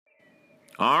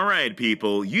Alright,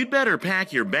 people, you'd better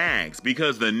pack your bags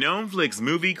because the Gnomeflix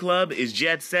Movie Club is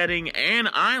jet setting and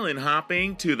island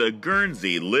hopping to the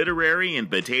Guernsey Literary and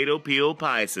Potato Peel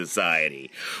Pie Society.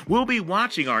 We'll be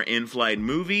watching our in flight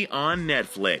movie on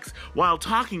Netflix while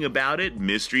talking about it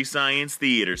Mystery Science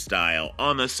Theater style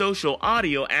on the social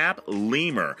audio app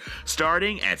Lemur,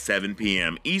 starting at 7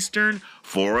 p.m. Eastern,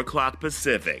 4 o'clock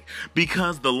Pacific,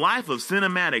 because the life of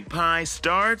Cinematic Pie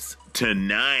starts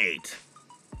tonight.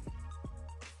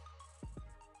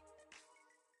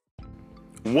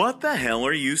 What the hell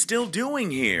are you still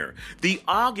doing here? The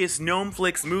August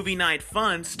Gnomeflix Movie Night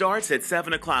Fun starts at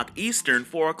 7 o'clock Eastern,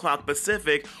 4 o'clock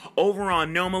Pacific, over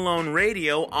on Gnome Alone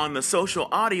Radio on the social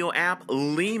audio app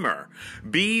Lemur.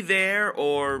 Be there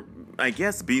or, I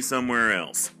guess, be somewhere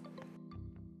else.